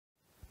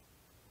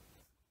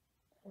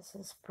This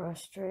is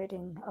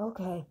frustrating.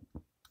 Okay.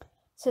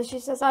 So she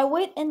says, I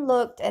went and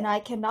looked and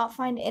I cannot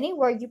find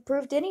anywhere you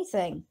proved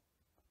anything.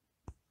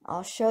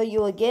 I'll show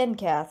you again,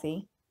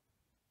 Cathy.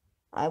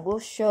 I will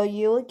show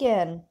you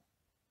again.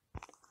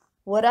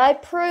 What I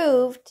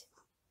proved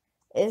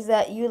is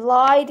that you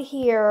lied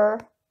here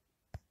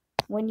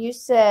when you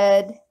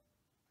said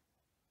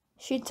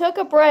she took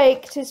a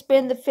break to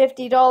spend the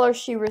 $50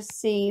 she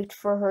received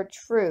for her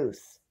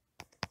truth.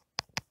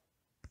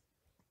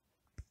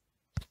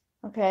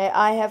 Okay,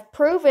 I have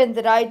proven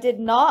that I did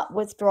not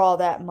withdraw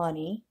that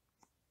money,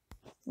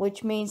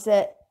 which means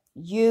that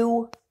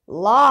you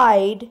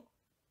lied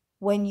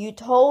when you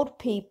told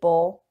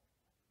people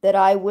that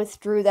I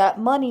withdrew that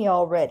money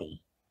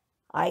already.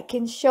 I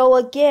can show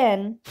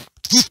again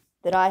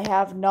that I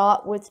have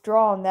not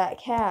withdrawn that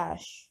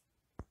cash.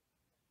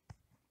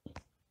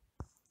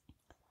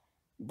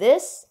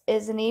 This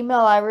is an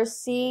email I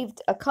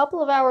received a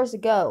couple of hours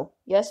ago,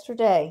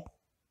 yesterday,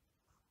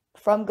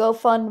 from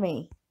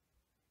GoFundMe.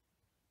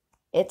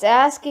 It's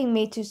asking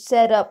me to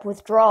set up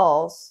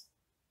withdrawals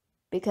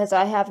because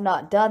I have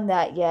not done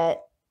that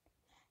yet,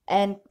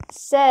 and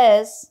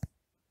says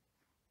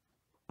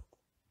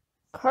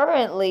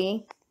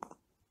currently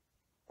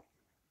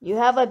you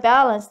have a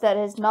balance that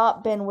has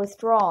not been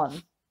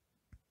withdrawn.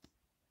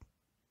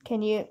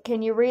 Can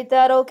you read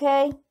that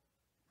okay?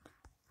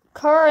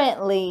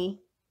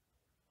 Currently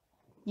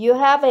you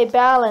have a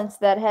balance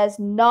that has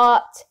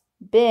not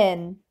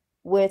been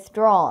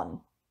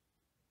withdrawn.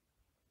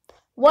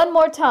 One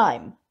more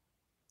time.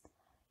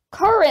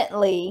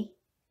 Currently,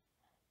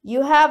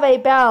 you have a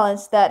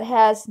balance that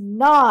has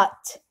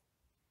not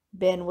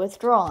been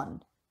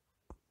withdrawn.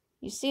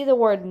 You see the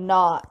word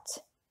not,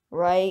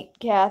 right,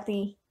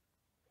 Cathy?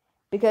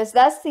 Because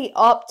that's the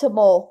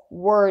optimal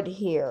word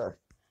here.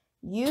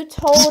 You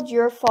told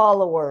your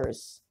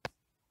followers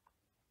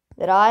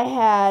that I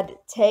had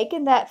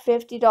taken that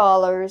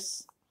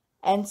 $50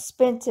 and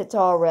spent it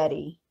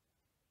already,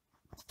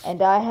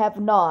 and I have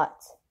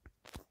not.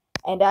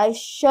 And I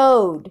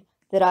showed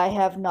that I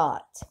have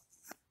not.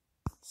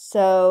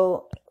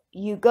 So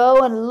you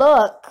go and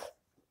look.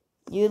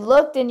 You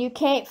looked and you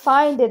can't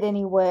find it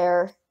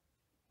anywhere.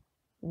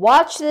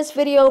 Watch this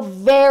video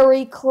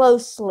very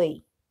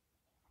closely,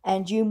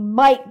 and you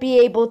might be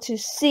able to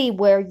see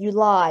where you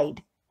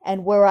lied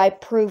and where I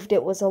proved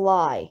it was a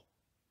lie.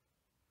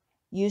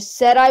 You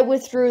said I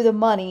withdrew the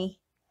money,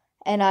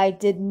 and I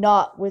did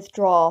not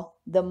withdraw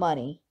the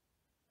money.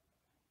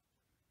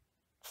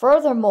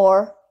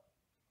 Furthermore,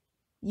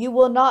 you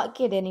will not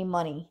get any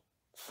money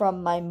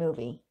from my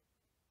movie.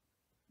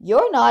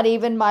 You're not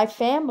even my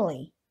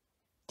family.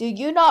 Do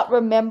you not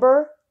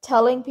remember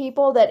telling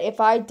people that if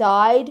I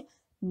died,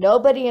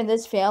 nobody in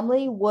this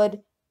family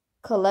would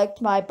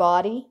collect my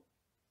body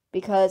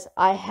because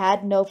I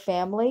had no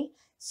family?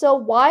 So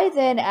why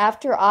then,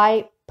 after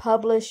I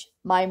publish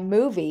my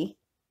movie,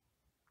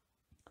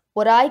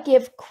 would I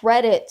give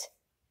credit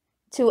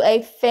to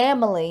a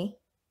family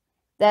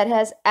that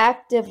has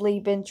actively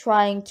been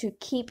trying to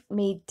keep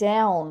me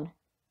down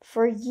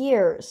for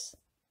years?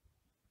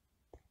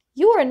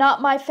 You are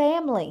not my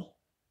family.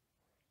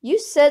 You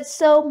said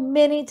so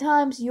many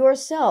times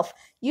yourself.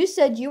 You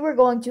said you were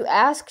going to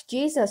ask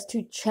Jesus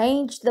to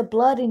change the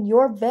blood in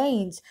your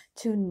veins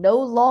to no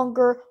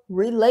longer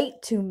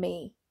relate to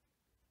me.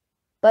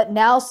 But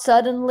now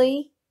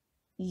suddenly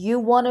you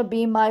want to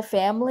be my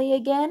family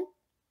again?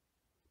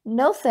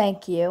 No,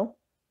 thank you.